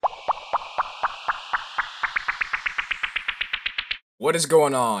What is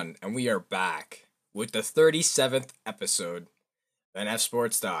going on? And we are back with the 37th episode of NF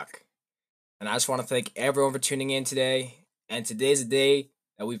Sports Talk. And I just want to thank everyone for tuning in today. And today's the day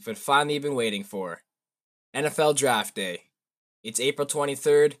that we've finally been waiting for. NFL Draft Day. It's April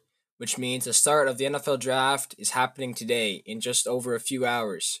 23rd, which means the start of the NFL Draft is happening today in just over a few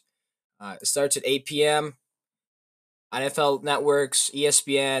hours. It starts at 8 p.m. NFL networks,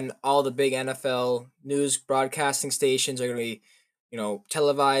 ESPN, all the big NFL news broadcasting stations are going to be,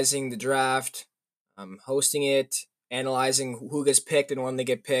 televising the draft, hosting it, analyzing who gets picked and when they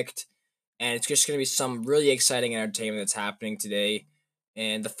get picked. And it's just going to be some really exciting entertainment that's happening today.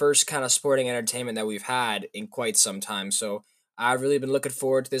 And the first kind of sporting entertainment that we've had in quite some time. So I've really been looking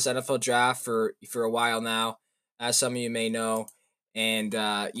forward to this NFL draft for a while now, as some of you may know. And,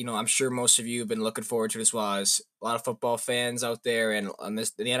 I'm sure most of you have been looking forward to it as well as a lot of football fans out there. And on the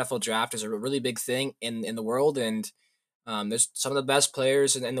NFL draft is a really big thing in the world. And there's some of the best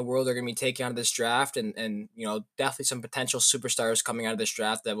players in the world are going to be taking out of this draft. And definitely some potential superstars coming out of this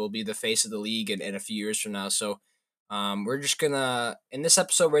draft that will be the face of the league in a few years from now. So we're just going to, in this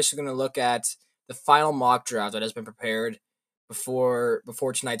episode, we're just going to look at the final mock draft that has been prepared before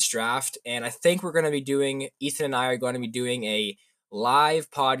tonight's draft. And I think Ethan and I are going to be doing a live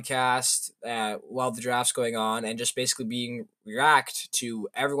podcast while the draft's going on and just basically react to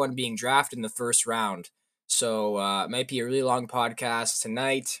everyone being drafted in the first round. So it might be a really long podcast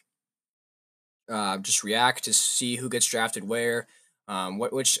tonight. Just react to see who gets drafted where,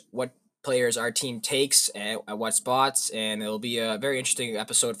 what players our team takes at what spots, and it'll be a very interesting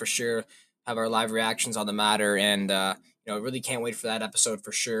episode for sure. Have our live reactions on the matter, and really can't wait for that episode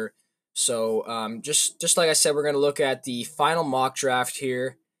for sure. So just like I said, we're going to look at the final mock draft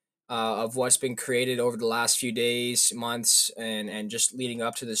here of what's been created over the last few days, months, and just leading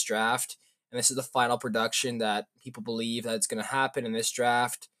up to this draft. And this is the final production that people believe that's going to happen in this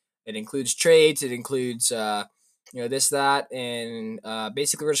draft. It includes trades. It includes this, that, and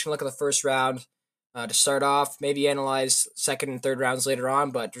basically we're just going to look at the first round to start off. Maybe analyze second and third rounds later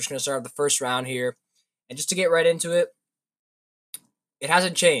on, but we're just going to start with the first round here. And just to get right into it, it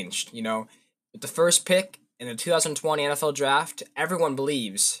hasn't changed. With the first pick in the 2020 NFL Draft, everyone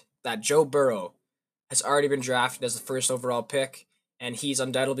believes that Joe Burrow has already been drafted as the first overall pick, and he's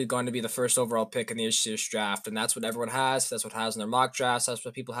undoubtedly going to be the first overall pick in this year's draft. And that's what everyone has. That's what has in their mock drafts. That's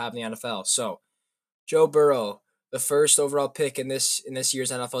what people have in the NFL. So, Joe Burrow, the first overall pick in this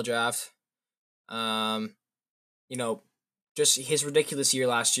year's NFL draft. Just his ridiculous year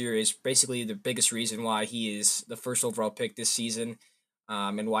last year is basically the biggest reason why he is the first overall pick this season.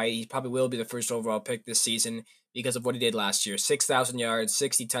 And why he probably will be the first overall pick this season because of what he did last year. 6,000 yards,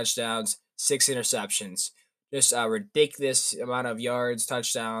 60 touchdowns, 6 interceptions. Just a ridiculous amount of yards,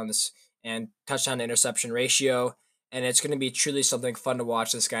 touchdowns, and touchdown to interception ratio. And it's going to be truly something fun to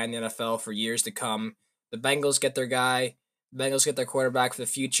watch this guy in the NFL for years to come. The Bengals get their guy. The Bengals get their quarterback for the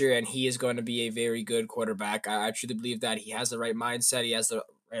future, and he is going to be a very good quarterback. I truly believe that he has the right mindset. He has the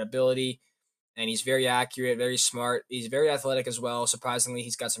right ability. And he's very accurate, very smart. He's very athletic as well. Surprisingly,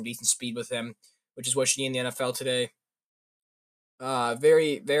 he's got some decent speed with him, which is what you need in the NFL today.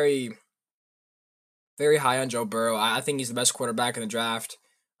 Very, very, very high on Joe Burrow. I think he's the best quarterback in the draft.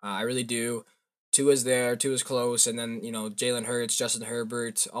 I really do. Tua's there. Tua's close. And then, Jalen Hurts, Justin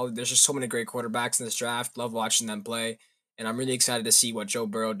Herbert. There's just so many great quarterbacks in this draft. Love watching them play. And I'm really excited to see what Joe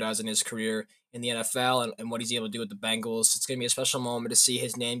Burrow does in his career in the NFL and what he's able to do with the Bengals. It's going to be a special moment to see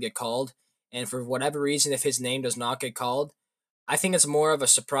his name get called. And for whatever reason, if his name does not get called, I think it's more of a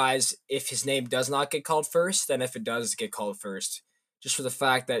surprise if his name does not get called first than if it does get called first. Just for the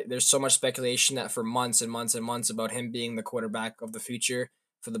fact that there's so much speculation that for months and months and months about him being the quarterback of the future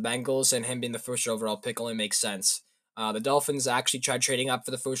for the Bengals and him being the first overall pick only makes sense. The Dolphins actually tried trading up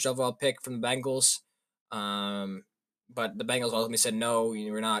for the first overall pick from the Bengals, but the Bengals ultimately said no.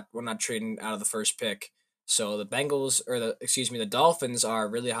 We're not trading out of the first pick. So the Dolphins are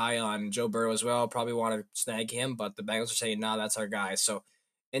really high on Joe Burrow as well. Probably want to snag him, but the Bengals are saying, "No, that's our guy." So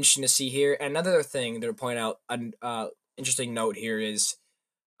interesting to see here. And another thing to point out, an interesting note here is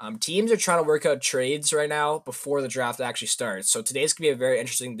teams are trying to work out trades right now before the draft actually starts. So today's gonna be a very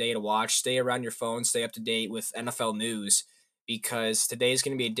interesting day to watch. Stay around your phone, stay up to date with NFL news because today's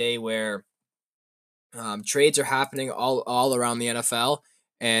gonna be a day where trades are happening all around the NFL,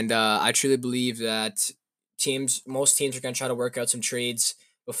 and I truly believe that most teams are going to try to work out some trades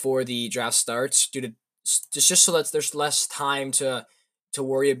before the draft starts, due to just so that there's less time to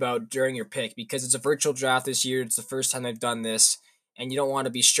worry about during your pick because it's a virtual draft this year. It's the first time they've done this, and you don't want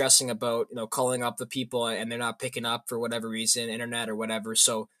to be stressing about calling up the people and they're not picking up for whatever reason, internet or whatever.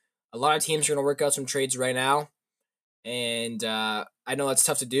 So a lot of teams are going to work out some trades right now. and I know that's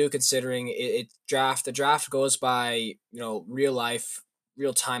tough to do considering the draft goes by real life,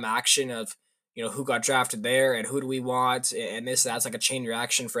 real time action of who got drafted there and who do we want, and that's like a chain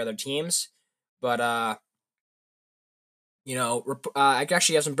reaction for other teams. But I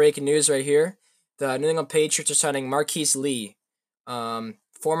actually have some breaking news right here. The New England Patriots are signing Marquise Lee,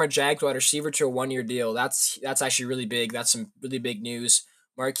 former Jags wide receiver, to a 1-year deal. That's actually really big. That's some really big news.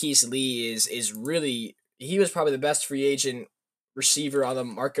 Marquise Lee is really, he was probably the best free agent receiver on the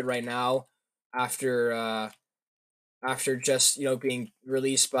market right now after just being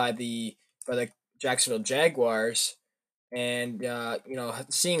released by the Jacksonville Jaguars. And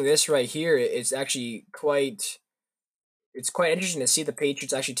seeing this right here, it's actually quite interesting to see the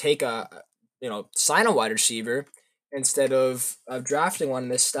Patriots actually take sign a wide receiver instead of drafting one in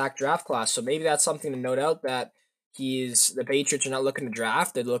this stacked draft class. So maybe that's something to note out, that the Patriots are not looking to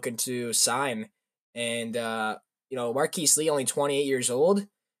draft, they're looking to sign. And Marquise Lee, only 28 years old,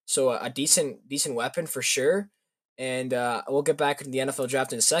 so a decent weapon for sure. And we'll get back into the NFL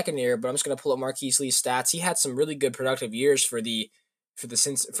draft in a second here, but I'm just gonna pull up Marquise Lee's stats. He had some really good productive years for the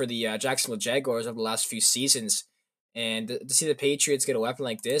Jacksonville Jaguars over the last few seasons. And to see the Patriots get a weapon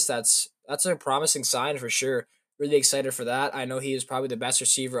like this, that's a promising sign for sure. Really excited for that. I know he is probably the best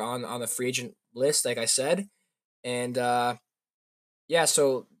receiver on the free agent list, like I said. And yeah,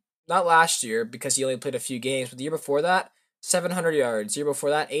 so not last year because he only played a few games, but the year before that, 700 yards. Year before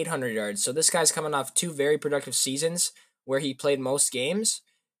that, 800 yards. So this guy's coming off two very productive seasons where he played most games.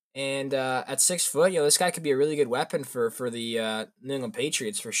 And at 6 foot, this guy could be a really good weapon for the New England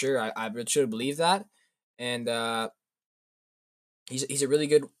Patriots for sure. I should believe that. And he's a really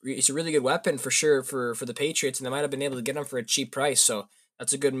good weapon for sure for the Patriots, and they might have been able to get him for a cheap price. So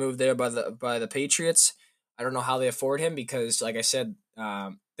that's a good move there by the Patriots. I don't know how they afford him because, like I said,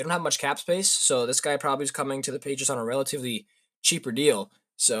 they don't have much cap space. So this guy probably is coming to the Patriots on a relatively cheaper deal.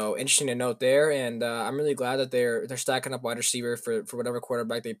 So interesting to note there, and I'm really glad that they're stacking up wide receiver for whatever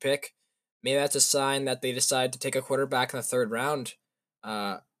quarterback they pick. Maybe that's a sign that they decide to take a quarterback in the third round.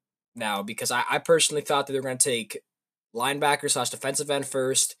 Now, because I personally thought that they were going to take linebacker slash defensive end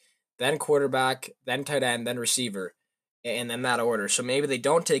first, then quarterback, then tight end, then receiver, and then that order. So maybe they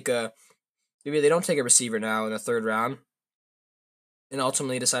don't take a receiver now in the third round, and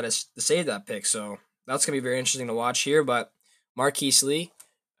ultimately decide to save that pick. So that's gonna be very interesting to watch here. But Marquise Lee,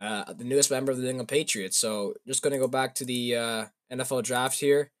 the newest member of the New England Patriots. So just gonna go back to the NFL draft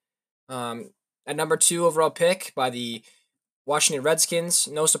here. At number 2 overall pick by the Washington Redskins.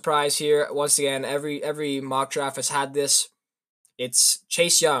 No surprise here. Once again, every mock draft has had this. It's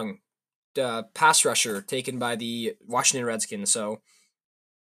Chase Young, the pass rusher taken by the Washington Redskins. So,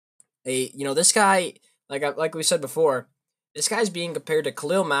 this guy, like we said before, this guy's being compared to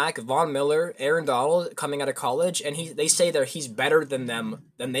Khalil Mack, Von Miller, Aaron Donald coming out of college, and they say that he's better than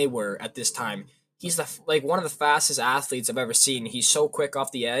they were at this time. He's one of the fastest athletes I've ever seen. He's so quick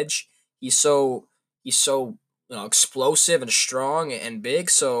off the edge. He's so explosive and strong and big.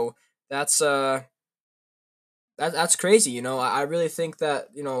 So that's that's crazy. I really think that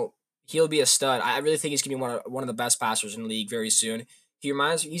he'll be a stud. I really think he's gonna be one of the best passers in the league very soon.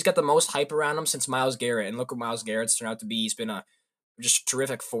 He's got the most hype around him since Myles Garrett, and look what Myles Garrett's turned out to be. He's been a just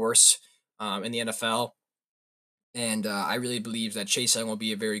terrific force in the NFL, and I really believe that Chase Young will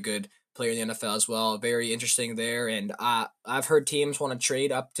be a very good player in the NFL as well. Very interesting there, and I've heard teams want to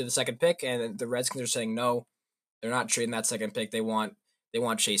trade up to the second pick, and the Redskins are saying no, they're not trading that second pick. They want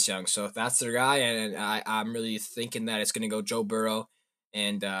Chase Young. So if that's their guy, and I'm really thinking that it's going to go Joe Burrow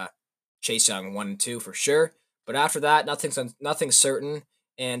and Chase Young 1 and 2 for sure. But after that, nothing's certain.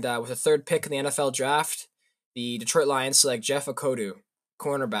 And with the third pick in the NFL draft, the Detroit Lions select Jeff Okudah,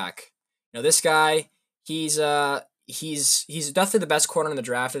 cornerback. This guy, he's definitely the best corner in the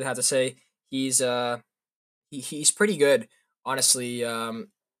draft. I'd have to say he's pretty good, honestly.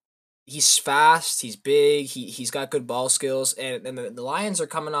 He's fast, he's big, he's got good ball skills, and the Lions are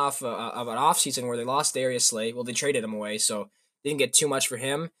coming off of an offseason where they lost Darius Slay. Well, they traded him away, so they didn't get too much for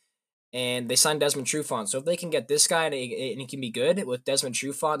him, and they signed Desmond Trufant. So if they can get this guy and he can be good with Desmond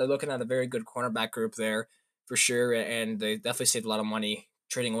Trufant, they're looking at a very good cornerback group there for sure, and they definitely saved a lot of money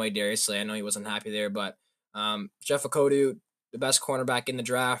trading away Darius Slay. I know he wasn't happy there, but Jeff Okudah, the best cornerback in the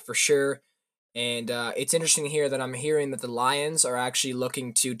draft for sure. And it's interesting here that I'm hearing that the Lions are actually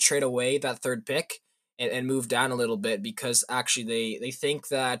looking to trade away that third pick and move down a little bit because actually they think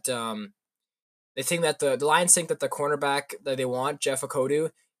that the Lions think that the cornerback that they want, Jeff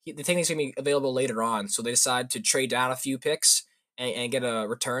Okudah, they think he's going to be available later on. So they decide to trade down a few picks and get a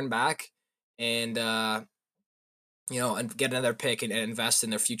return back and and get another pick and invest in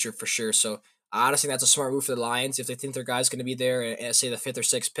their future for sure. So I honestly think that's a smart move for the Lions if they think their guy's going to be there at say the 5th or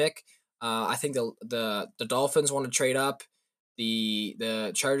 6th pick. I think the Dolphins want to trade up.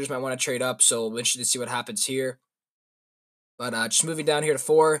 The Chargers might want to trade up, so we're interested to see what happens here. But just moving down here to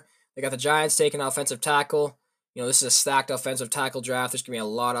 4, they got the Giants taking offensive tackle. This is a stacked offensive tackle draft. There's going to be a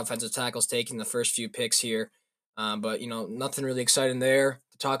lot of offensive tackles taking the first few picks here. But nothing really exciting there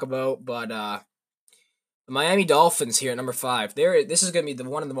to talk about. But the Miami Dolphins here at number 5. This is going to be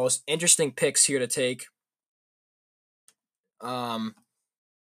one of the most interesting picks here to take.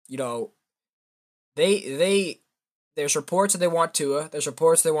 You know, there's reports that they want Tua. There's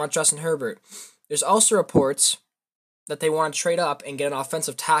reports they want Justin Herbert. There's also reports that they want to trade up and get an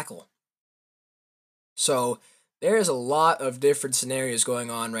offensive tackle. So there is a lot of different scenarios going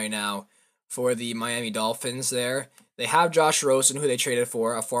on right now for the Miami Dolphins there. They have Josh Rosen, who they traded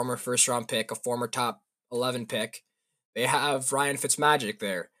for, a former first-round pick, a former top 11 pick. They have Ryan Fitzmagic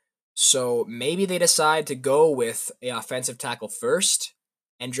there. So maybe they decide to go with an offensive tackle first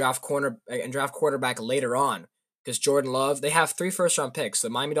and draft quarterback later on. Because Jordan Love, they have 3 first-round picks. The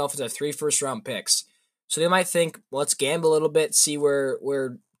Miami Dolphins have 3 first-round picks. So they might think, well, let's gamble a little bit, see where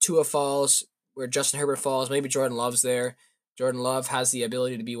Tua falls, where Justin Herbert falls. Maybe Jordan Love's there. Jordan Love has the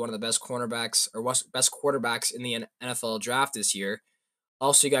ability to be one of the best cornerbacks or best quarterbacks in the NFL draft this year.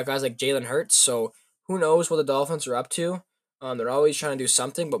 Also, you got guys like Jalen Hurts. So who knows what the Dolphins are up to? They're always trying to do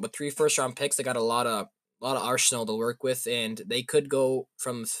something, but with 3 first-round picks, they got a lot of arsenal to work with, and they could go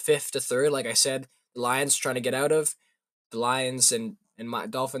from 5th to 3rd. Like I said, the Lions trying to get out of. The Lions and my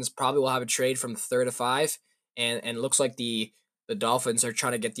Dolphins probably will have a trade from 3rd to 5, and it looks like the Dolphins are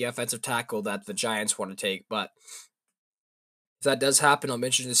trying to get the offensive tackle that the Giants want to take. But if that does happen, I'm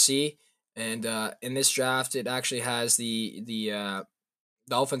interested to see. And in this draft, it actually has the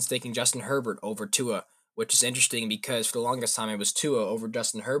Dolphins taking Justin Herbert over Tua, which is interesting because for the longest time it was Tua over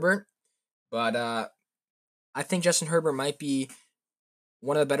Justin Herbert. But I think Justin Herbert might be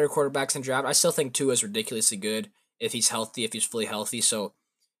one of the better quarterbacks in the draft. I still think Tua is ridiculously good if he's healthy, if he's fully healthy. So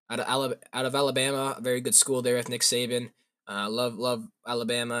out of Alabama, a very good school there with Nick Saban. Love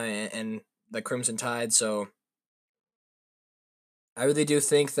Alabama and the Crimson Tide. So I really do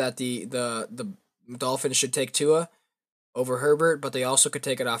think that the Dolphins should take Tua over Herbert, but they also could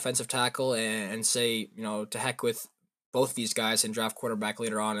take an offensive tackle and say, to heck with both these guys and draft quarterback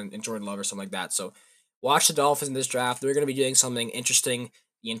later on and Jordan Love or something like that. So watch the Dolphins in this draft. They're going to be doing something interesting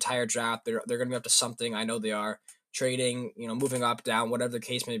the entire draft. They're going to be up to something. I know they are trading, moving up, down, whatever the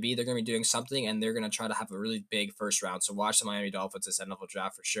case may be. They're going to be doing something, and they're going to try to have a really big first round. So watch the Miami Dolphins this NFL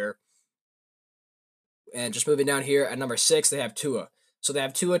draft for sure. And just moving down here at number 6, they have Tua. So they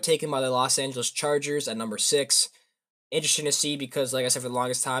have Tua taken by the Los Angeles Chargers at number 6. Interesting to see because, like I said, for the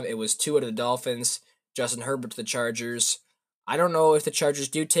longest time, it was Tua to the Dolphins, Justin Herbert to the Chargers. I don't know if the Chargers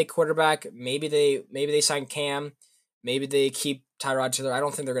do take quarterback. Maybe they sign Cam. Maybe they keep Tyrod Taylor. I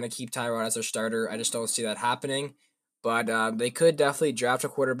don't think they're going to keep Tyrod as their starter. I just don't see that happening. But they could definitely draft a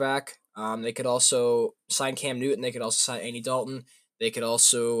quarterback. They could also sign Cam Newton. They could also sign Andy Dalton. They could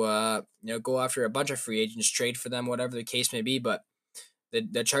also go after a bunch of free agents, trade for them, whatever the case may be. But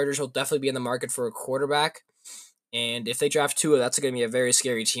the Chargers will definitely be in the market for a quarterback. And if they draft Tua, that's going to be a very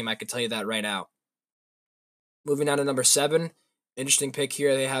scary team. I can tell you that right now. Moving on to number 7, interesting pick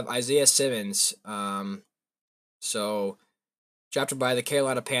here. They have Isaiah Simmons. So drafted by the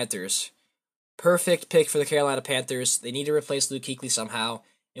Carolina Panthers. Perfect pick for the Carolina Panthers. They need to replace Luke Kuechly somehow.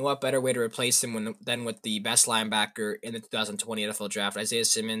 And what better way to replace him than with the best linebacker in the 2020 NFL Draft, Isaiah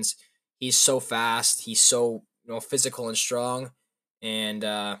Simmons. He's so fast. He's so physical and strong. And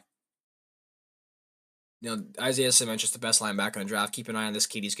Isaiah Simmons just the best linebacker in the draft. Keep an eye on this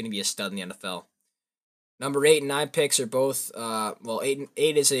kid. He's going to be a stud in the NFL. Number 8 and 9 picks are both 8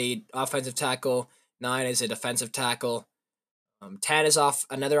 is a offensive tackle, 9 is a defensive tackle. 10 is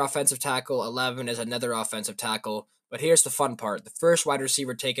another offensive tackle, 11 is another offensive tackle. But here's the fun part. The first wide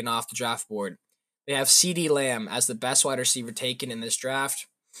receiver taken off the draft board. They have CeeDee Lamb as the best wide receiver taken in this draft.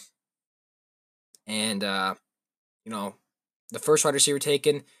 And, the first wide receiver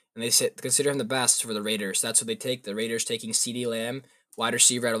taken, and they consider him the best for the Raiders. That's what they take. The Raiders taking CeeDee Lamb, wide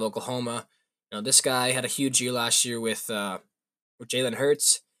receiver out of Oklahoma. This guy had a huge year last year with Jalen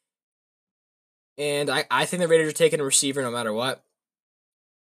Hurts. And I think the Raiders are taking a receiver no matter what.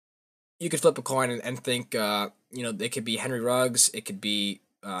 You could flip a coin and think, it could be Henry Ruggs, it could be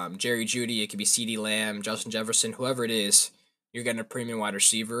Jerry Jeudy, it could be CeeDee Lamb, Justin Jefferson, whoever it is. You're getting a premium wide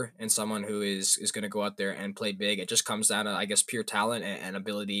receiver and someone who is going to go out there and play big. It just comes down to, I guess, pure talent and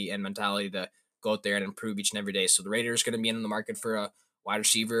ability and mentality to go out there and improve each and every day. So the Raiders are going to be in the market for a wide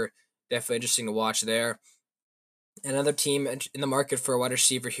receiver. Definitely interesting to watch there. Another team in the market for a wide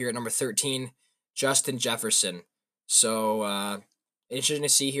receiver here at number 13, Justin Jefferson. So interesting to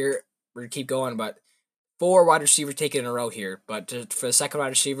see here. We're gonna keep going, but four wide receivers taken in a row here. But for the second wide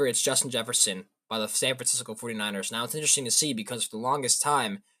receiver, it's Justin Jefferson by the San Francisco 49ers. Now it's interesting to see because for the longest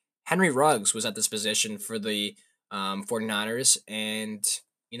time, Henry Ruggs was at this position for the 49ers. And,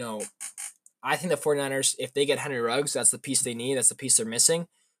 you know, I think the 49ers, if they get Henry Ruggs, that's the piece they need. That's the piece they're missing.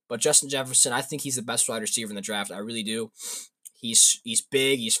 But Justin Jefferson, I think he's the best wide receiver in the draft. I really do. He's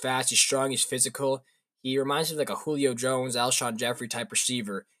big, he's fast, he's strong, he's physical. He reminds me of like a Julio Jones, Alshon Jeffrey type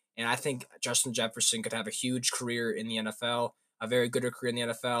receiver. And I think Justin Jefferson could have a huge career in the NFL, a very good career in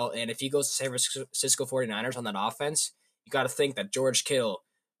the NFL. And if he goes to San Francisco 49ers on that offense, you got to think that George Kittle,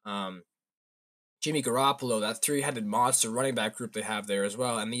 Jimmy Garoppolo, that three-headed monster running back group they have there as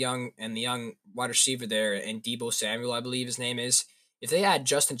well, and the young wide receiver there, and Deebo Samuel, I believe his name is. If they add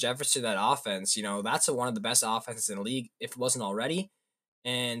Justin Jefferson to that offense, that's one of the best offenses in the league, if it wasn't already.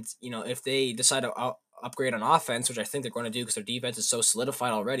 And if they decide to upgrade on offense, which I think they're going to do because their defense is so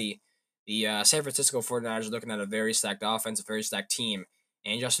solidified already, the San Francisco 49ers are looking at a very stacked offense, a very stacked team.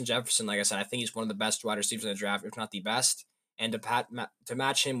 And Justin Jefferson, like I said, I think he's one of the best wide receivers in the draft, if not the best. And to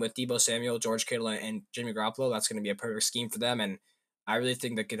match him with Deebo Samuel, George Kittle, and Jimmy Garoppolo, that's going to be a perfect scheme for them. And I really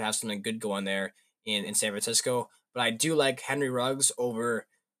think they could have something good going there in San Francisco. But I do like Henry Ruggs over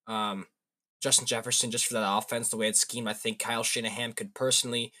Justin Jefferson just for that offense, the way it's schemed. I think Kyle Shanahan could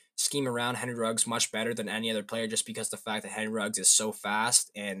personally scheme around Henry Ruggs much better than any other player just because of the fact that Henry Ruggs is so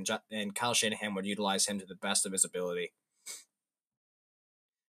fast, and Kyle Shanahan would utilize him to the best of his ability.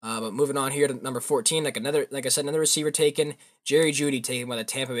 But moving on here to number 14, like I said, another receiver taken, Jerry Jeudy taken by the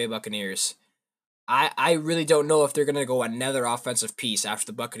Tampa Bay Buccaneers. I really don't know if they're going to go another offensive piece after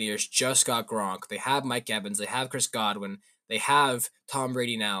the Buccaneers just got Gronk. They have Mike Evans. They have Chris Godwin. They have Tom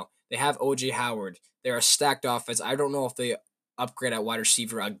Brady now. They have O.J. Howard. They're a stacked offense. I don't know if they upgrade at wide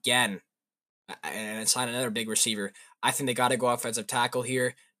receiver again and sign another big receiver. I think they got to go offensive tackle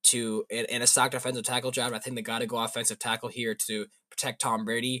here in a stacked offensive tackle draft. I think they got to go offensive tackle here to protect Tom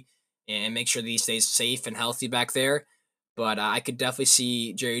Brady and make sure that he stays safe and healthy back there. But I could definitely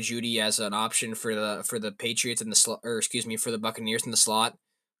see Jerry Jeudy as an option for the Patriots in the slot, or excuse me, for the Buccaneers in the slot.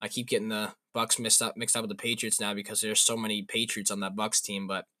 I keep getting the Bucks mixed up with the Patriots now because there's so many Patriots on that Bucks team.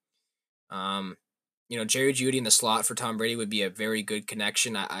 But Jerry Jeudy in the slot for Tom Brady would be a very good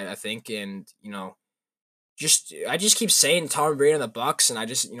connection, I think. And I just keep saying Tom Brady on the Bucks, and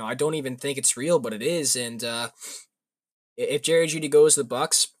I don't even think it's real, but it is. And if Jerry Jeudy goes to the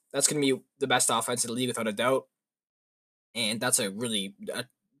Bucks, that's going to be the best offense in the league without a doubt. And that's Brady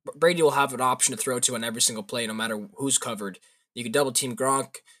will have an option to throw to on every single play, no matter who's covered. You could double team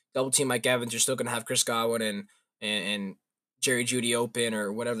Gronk, double team Mike Evans. You're still going to have Chris Godwin and Jerry Jeudy open,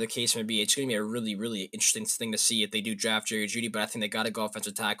 or whatever the case may be. It's going to be a really, really interesting thing to see if they do draft Jerry Jeudy. But I think they got to go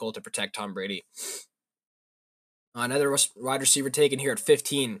offensive tackle to protect Tom Brady. Another wide receiver taken here at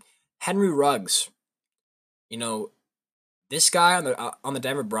 15, Henry Ruggs. This guy on the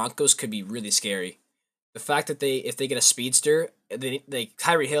Denver Broncos could be really scary. The fact that if they get a speedster,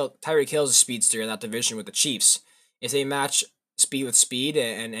 Tyreek Hill's a speedster in that division with the Chiefs. If they match speed with speed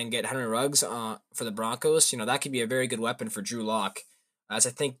and get Henry Ruggs for the Broncos, that could be a very good weapon for Drew Lock. As I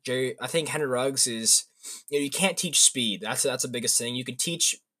think Henry Ruggs is, you can't teach speed. That's the biggest thing. You can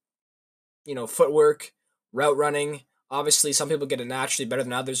teach, footwork, route running. Obviously, some people get it naturally better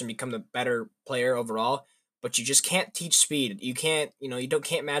than others and become the better player overall. But you just can't teach speed. You can't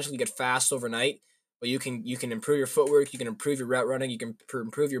magically get fast overnight. But you can improve your footwork, you can improve your route running, you can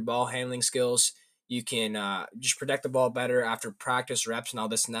improve your ball handling skills, you can just protect the ball better after practice reps and all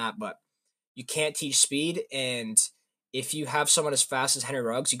this and that. But you can't teach speed, and if you have someone as fast as Henry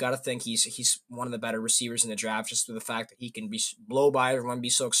Ruggs, you got to think he's one of the better receivers in the draft, just through the fact that he can blow by everyone, be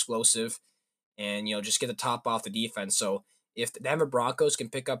so explosive, and just get the top off the defense. So if the Denver Broncos can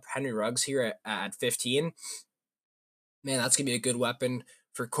pick up Henry Ruggs here at 15, man, that's gonna be a good weapon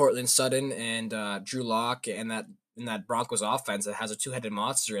for Cortland Sutton and Drew Lock and that Broncos offense that has a two-headed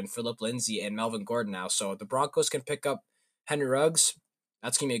monster in Phillip Lindsay and Melvin Gordon now. So the Broncos can pick up Henry Ruggs.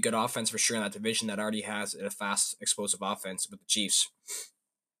 That's gonna be a good offense for sure in that division that already has a fast, explosive offense with the Chiefs.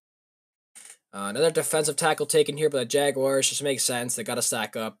 Another defensive tackle taken here by the Jaguars. Just makes sense. They got to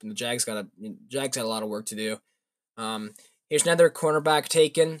stack up, and the Jags got a lot of work to do. Here's another cornerback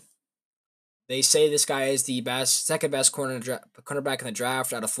taken. They say this guy is the second best cornerback in the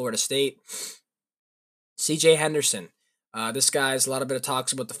draft out of Florida State. C.J. Henderson. This guy's a bit of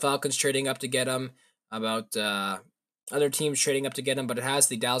talks about the Falcons trading up to get him, about other teams trading up to get him, but it has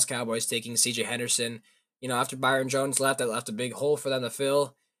the Dallas Cowboys taking C.J. Henderson. After Byron Jones left, that left a big hole for them to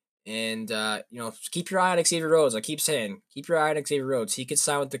fill. And keep your eye on Xavier Rhodes. I keep saying, keep your eye on Xavier Rhodes. He could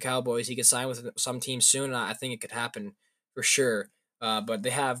sign with the Cowboys. He could sign with some team soon. I think it could happen for sure. But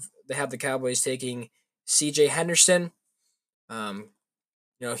they have the Cowboys taking C.J. Henderson. Um,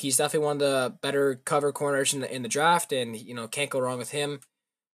 he's definitely one of the better cover corners in the draft, and can't go wrong with him.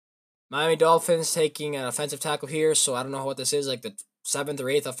 Miami Dolphins taking an offensive tackle here, so I don't know what this is, like the seventh or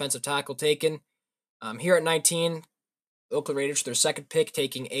eighth offensive tackle taken. Here at 19, Oakland Raiders, their second pick,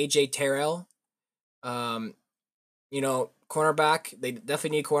 taking A.J. Terrell. Um, cornerback. They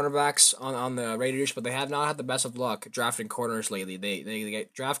definitely need cornerbacks on the Raiders, but they have not had the best of luck drafting corners lately. They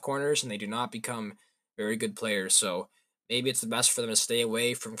get draft corners and they do not become very good players. So maybe it's the best for them to stay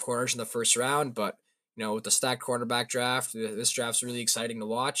away from corners in the first round. But with the stacked cornerback draft, this draft's really exciting to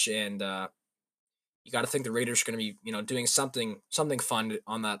watch, and you got to think the Raiders are going to be doing something fun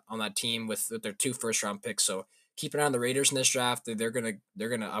on that team with their two first round picks. So keep an eye on the Raiders in this draft. They're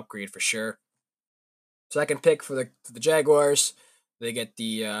gonna upgrade for sure. Second pick for the Jaguars, they get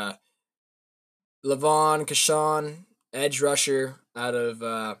the Levon Kashawn, edge rusher out of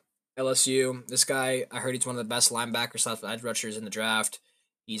LSU. This guy, I heard he's one of the best linebackers slash edge rushers in the draft.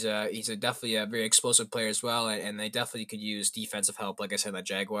 He's definitely a very explosive player as well, and they definitely could use defensive help, like I said, the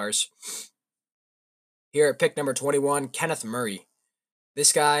Jaguars. Here at pick number 21, Kenneth Murray.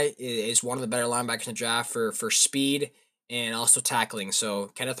 This guy is one of the better linebackers in the draft for speed and also tackling. So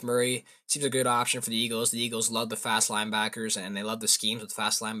Kenneth Murray seems a good option for the Eagles. The Eagles love the fast linebackers and they love the schemes with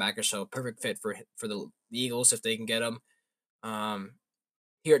fast linebackers. So perfect fit for the Eagles if they can get them.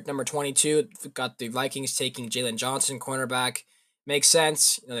 Here at number 22, we've got the Vikings taking Jalen Johnson, cornerback. Makes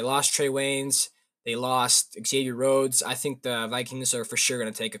sense. They lost Trey Waynes. They lost Xavier Rhodes. I think the Vikings are for sure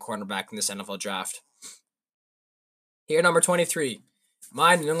going to take a cornerback in this NFL draft. Here at number 23,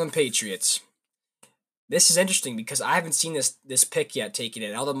 my New England Patriots. This is interesting because I haven't seen this pick yet taken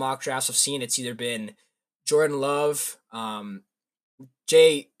in. All the mock drafts I've seen, it's either been Jordan Love, AJ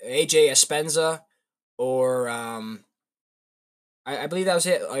Espenza, or I believe that was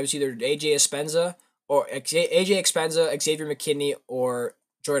it. It was either AJ Espenza or AJ Expenza, Xavier McKinney, or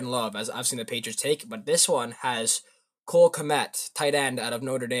Jordan Love, as I've seen the Patriots take. But this one has Cole Kmet, tight end out of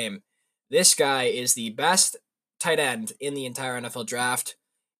Notre Dame. This guy is the best tight end in the entire NFL draft.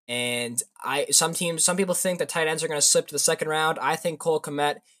 And some people think that tight ends are going to slip to the second round. I think Cole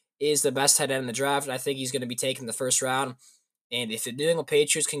Kmet is the best tight end in the draft. I think he's going to be taken in the first round. And if the New England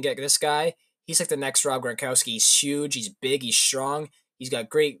Patriots can get this guy, he's like the next Rob Gronkowski. He's huge. He's big. He's strong. He's got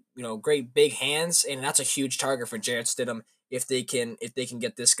great big hands, and that's a huge target for Jarrett Stidham if they can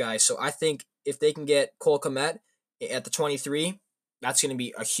get this guy. So I think if they can get Cole Kmet at the 23, that's going to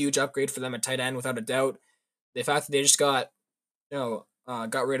be a huge upgrade for them at tight end without a doubt. The fact that they just got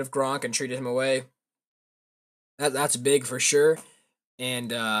rid of Gronk and traded him away, that's big for sure.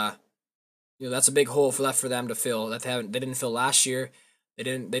 And that's a big hole left for them to fill that they didn't fill last year. They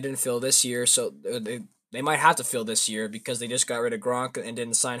didn't fill this year, so they might have to fill this year because they just got rid of Gronk and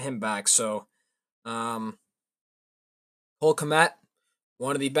didn't sign him back. So, Cole Kmet,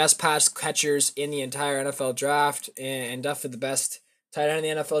 one of the best pass catchers in the entire NFL draft, and definitely the best tight end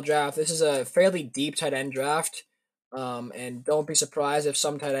in the NFL draft. This is a fairly deep tight end draft. And don't be surprised if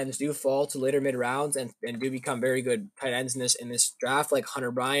some tight ends do fall to later mid rounds and do become very good tight ends in this draft, like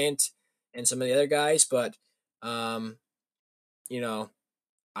Hunter Bryant and some of the other guys. But I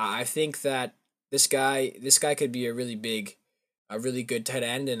think that this guy could be a really good tight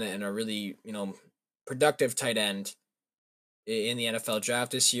end and a really productive tight end in the NFL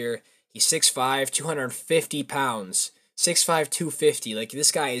draft this year. He's 6'5", 250 pounds, 6'5", 250. Like,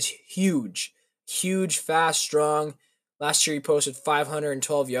 this guy is huge, fast, strong. Last year he posted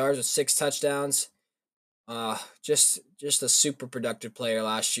 512 yards with 6 touchdowns. Just a super productive player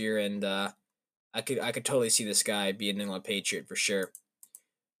last year, and I could totally see this guy being an England Patriot for sure.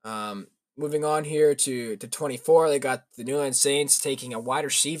 Moving on here to 24, they got the New Orleans Saints taking a wide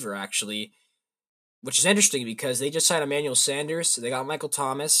receiver, actually, which is interesting because they just signed Emmanuel Sanders. So they got Michael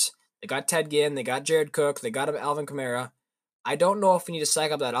Thomas, they got Ted Ginn, they got Jared Cook, they got Alvin Kamara. I don't know if we need to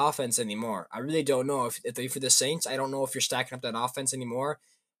stack up that offense anymore. I really don't know if for the Saints. I don't know if you're stacking up that offense anymore.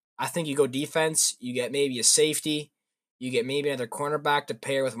 I think you go defense. You get maybe a safety. You get maybe another cornerback to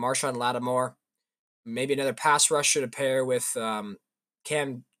pair with Marshawn Lattimore. Maybe another pass rusher to pair with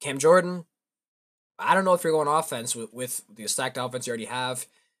Cam Jordan. I don't know if you're going offense with the stacked offense you already have.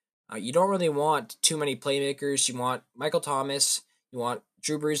 You don't really want too many playmakers. You want Michael Thomas. You want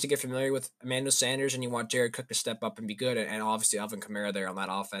Drew Brees to get familiar with Emmanuel Sanders, and you want Jared Cook to step up and be good, and obviously Alvin Kamara there on that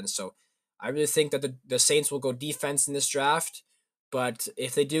offense. So I really think that the Saints will go defense in this draft, but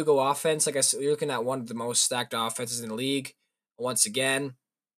if they do go offense, like I said, you're looking at one of the most stacked offenses in the league once again.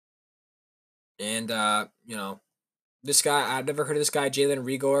 And this guy, I've never heard of this guy, Jalen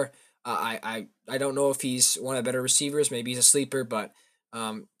Rigor. I don't know if he's one of the better receivers. Maybe he's a sleeper, but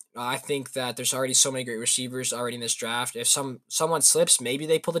um, I think that there's already so many great receivers already in this draft. If someone slips, maybe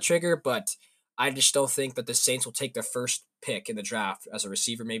they pull the trigger, but I just don't think that the Saints will take the first pick in the draft as a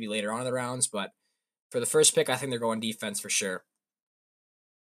receiver. Maybe later on in the rounds, but for the first pick, I think they're going defense for sure.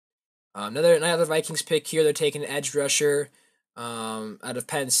 Another Vikings pick here. They're taking an edge rusher out of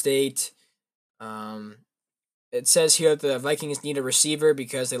Penn State. Um, it says here that the Vikings need a receiver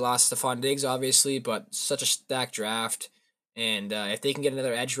because they lost Stephon Diggs, obviously, but such a stacked draft. And if they can get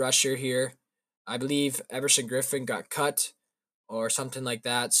another edge rusher here, I believe Everson Griffin got cut or something like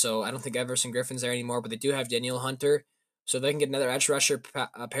that. So I don't think Everson Griffin's there anymore, but they do have Daniel Hunter. So if they can get another edge rusher,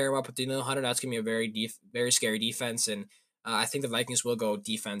 pair him up with Daniel Hunter, that's going to be a very scary defense. And I think the Vikings will go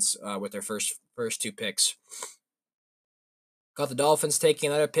defense with their first two picks. Got the Dolphins taking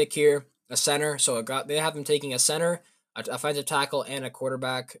another pick here, a center. So they have them taking a center, a offensive tackle, and a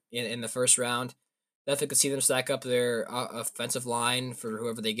quarterback in the first round. Definitely could see them stack up their offensive line for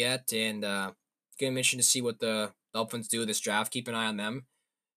whoever they get, and going to be interesting to see what the Dolphins do with this draft. Keep an eye on them.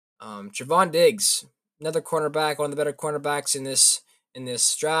 Trevon Diggs, another cornerback, one of the better cornerbacks in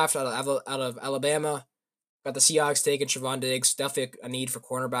this draft out of Alabama. Got the Seahawks taking Trevon Diggs. Definitely a need for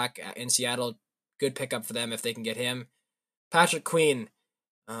cornerback in Seattle. Good pickup for them if they can get him. Patrick Queen,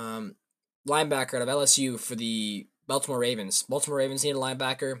 linebacker out of LSU for the Baltimore Ravens. Baltimore Ravens need a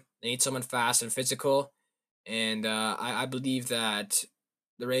linebacker. They need someone fast and physical. And I believe that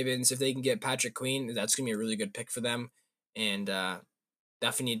the Ravens, if they can get Patrick Queen, that's going to be a really good pick for them. And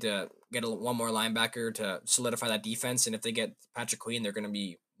definitely need to get one more linebacker to solidify that defense. And if they get Patrick Queen, they're going to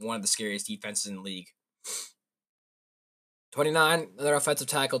be one of the scariest defenses in the league. 29, another offensive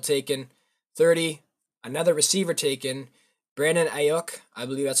tackle taken. 30, another receiver taken. Brandon Ayuk, I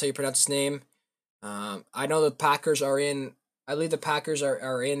believe that's how you pronounce his name. I know the Packers are in. I believe the Packers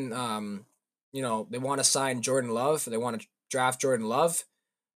are in. They want to sign Jordan Love. They want to draft Jordan Love.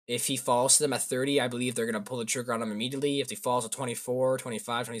 If he falls to them at 30, I believe they're going to pull the trigger on him immediately. If he falls to 24,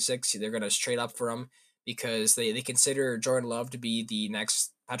 25, 26, they're going to trade up for him because they consider Jordan Love to be the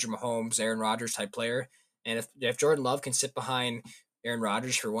next Patrick Mahomes, Aaron Rodgers type player. And if Jordan Love can sit behind Aaron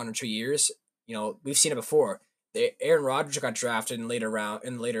Rodgers for 1 or 2 years, we've seen it before. Aaron Rodgers got drafted in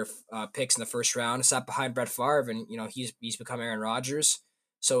later picks in the first round, sat behind Brett Favre, and he's become Aaron Rodgers.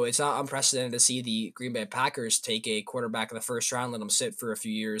 So it's not unprecedented to see the Green Bay Packers take a quarterback in the first round, let him sit for a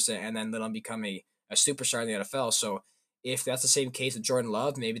few years, and then let him become a superstar in the NFL. So if that's the same case with Jordan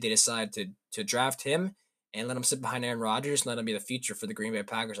Love, maybe they decide to draft him and let him sit behind Aaron Rodgers and let him be the future for the Green Bay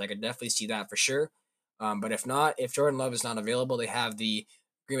Packers. I could definitely see that for sure. But if not, if Jordan Love is not available, they have the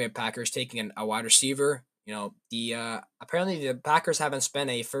Green Bay Packers taking a wide receiver. Apparently the Packers haven't spent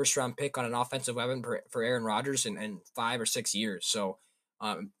a first round pick on an offensive weapon for Aaron Rodgers in 5 or 6 years. So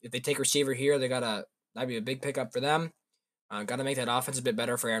if they take receiver here, that'd be a big pickup for them. Got to make that offense a bit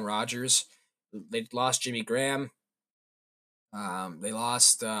better for Aaron Rodgers. They lost Jimmy Graham. They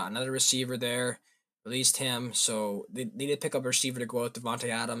lost another receiver there, released him. So they need to pick up a receiver to go with Devontae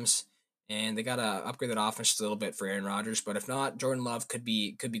Adams, and they got to upgrade that offense a little bit for Aaron Rodgers. But if not, Jordan Love could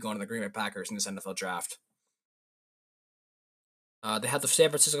be going to the Green Bay Packers in this NFL draft. They have the San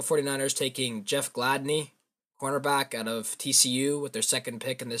Francisco 49ers taking Jeff Gladney, cornerback out of TCU, with their second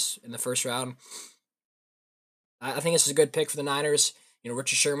pick in the first round. I think this is a good pick for the Niners.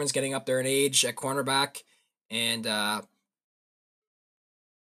 Richard Sherman's getting up there in age at cornerback, and I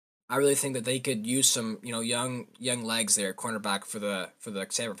really think that they could use some young legs there, cornerback for the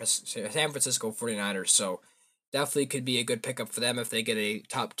San Francisco 49ers. So definitely could be a good pickup for them if they get a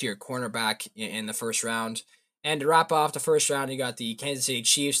top tier cornerback in the first round. And to wrap off the first round, you got the Kansas City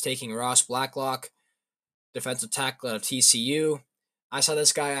Chiefs taking Ross Blacklock, defensive tackle out of TCU. I saw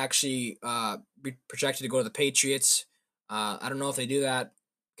this guy actually be projected to go to the Patriots. I don't know if they do that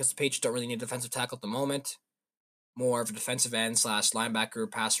because the Patriots don't really need a defensive tackle at the moment. More of a defensive end / linebacker,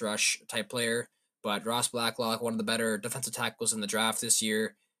 pass rush type player. But Ross Blacklock, one of the better defensive tackles in the draft this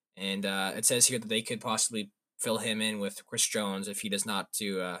year. And it says here that they could possibly fill him in with Chris Jones if he decides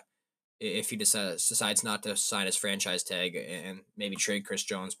not to sign his franchise tag and maybe trade Chris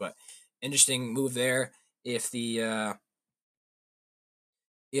Jones. But interesting move there. If the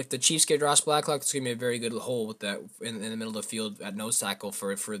Chiefs get Ross Blacklock, it's gonna be a very good hole with that in the middle of the field at nose tackle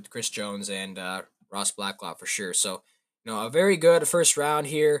for Chris Jones and Ross Blacklock for sure. So a very good first round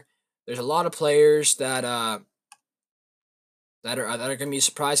here. There's a lot of players that are gonna be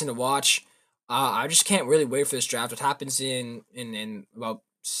surprising to watch. I just can't really wait for this draft. It happens in about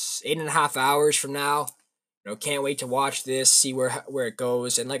 8.5 hours from now. Can't wait to watch this, see where it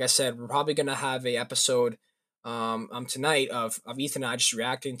goes. And like I said, we're probably gonna have a episode tonight of Ethan and I just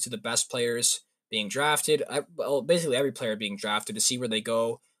reacting to the best players being drafted. Well, basically every player being drafted to see where they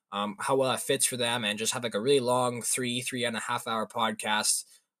go, how well it fits for them, and just have like a really long 3.5 hour podcast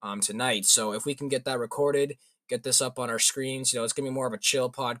tonight. So if we can get that recorded, get this up on our screens, it's gonna be more of a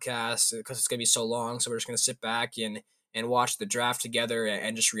chill podcast because it's gonna be so long. So we're just gonna sit back and watch the draft together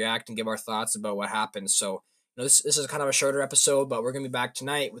and just react and give our thoughts about what happened. So this is kind of a shorter episode, but we're gonna be back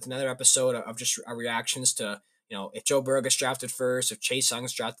tonight with another episode of just our reactions to if Joe Burrow gets drafted first, if Chase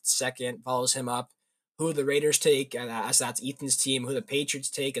Young's drafted second, follows him up, who the Raiders take as that's Ethan's team, who the Patriots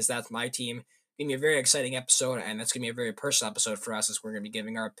take as that's my team. Gonna be a very exciting episode, and that's gonna be a very personal episode for us as we're gonna be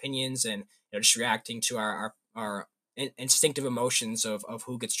giving our opinions and just reacting to our instinctive emotions of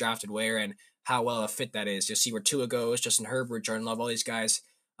who gets drafted where and how well a fit that is. You'll see where Tua goes, Justin Herbert, Jordan Love, all these guys.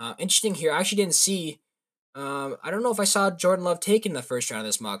 Interesting here. I actually didn't see. I don't know if I saw Jordan Love taken the first round of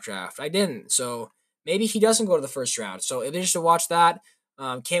this mock draft. I didn't, so maybe he doesn't go to the first round. So it'll be just to watch that.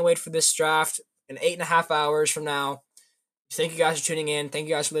 Can't wait for this draft in 8.5 hours from now. Thank you guys for tuning in. Thank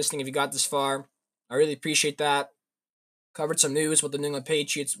you guys for listening. If you got this far, I really appreciate that. Covered some news with the New England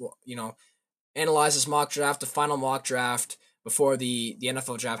Patriots. Analyze this mock draft, the final mock draft before the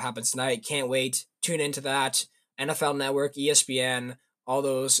NFL draft happens tonight. Can't wait. Tune into that. NFL Network, ESPN, all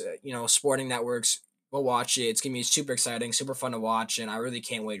those sporting networks. We'll watch it. It's gonna be super exciting, super fun to watch, and I really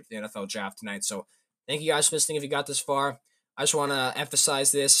can't wait for the NFL draft tonight. So thank you guys for listening. If you got this far, I just want to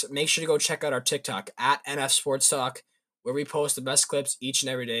emphasize this. Make sure to go check out our TikTok at NF Sports Talk, where we post the best clips each and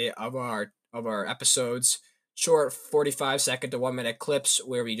every day of our episodes. Short 45-second to 1 minute clips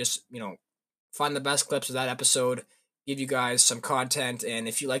where we just find the best clips of that episode, give you guys some content, and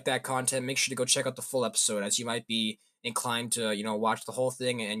if you like that content, make sure to go check out the full episode, as you might be inclined to watch the whole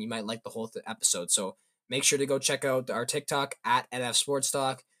thing and you might like the whole episode. So make sure to go check out our TikTok at NF Sports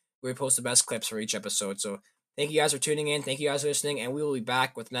Talk, where we post the best clips for each episode. So thank you guys for tuning in, thank you guys for listening, and we will be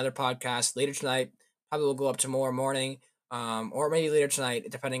back with another podcast later tonight. Probably will go up tomorrow morning, or maybe later tonight,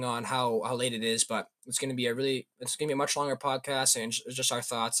 depending on how late it is. But it's gonna be a much longer podcast, and just our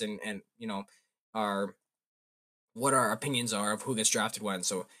thoughts and our what our opinions are of who gets drafted when.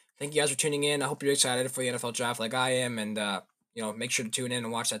 So thank you guys for tuning in. I hope you're excited for the NFL draft like I am, and make sure to tune in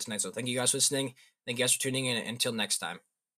and watch that tonight. So thank you guys for listening. Thank you guys for tuning in. Until next time.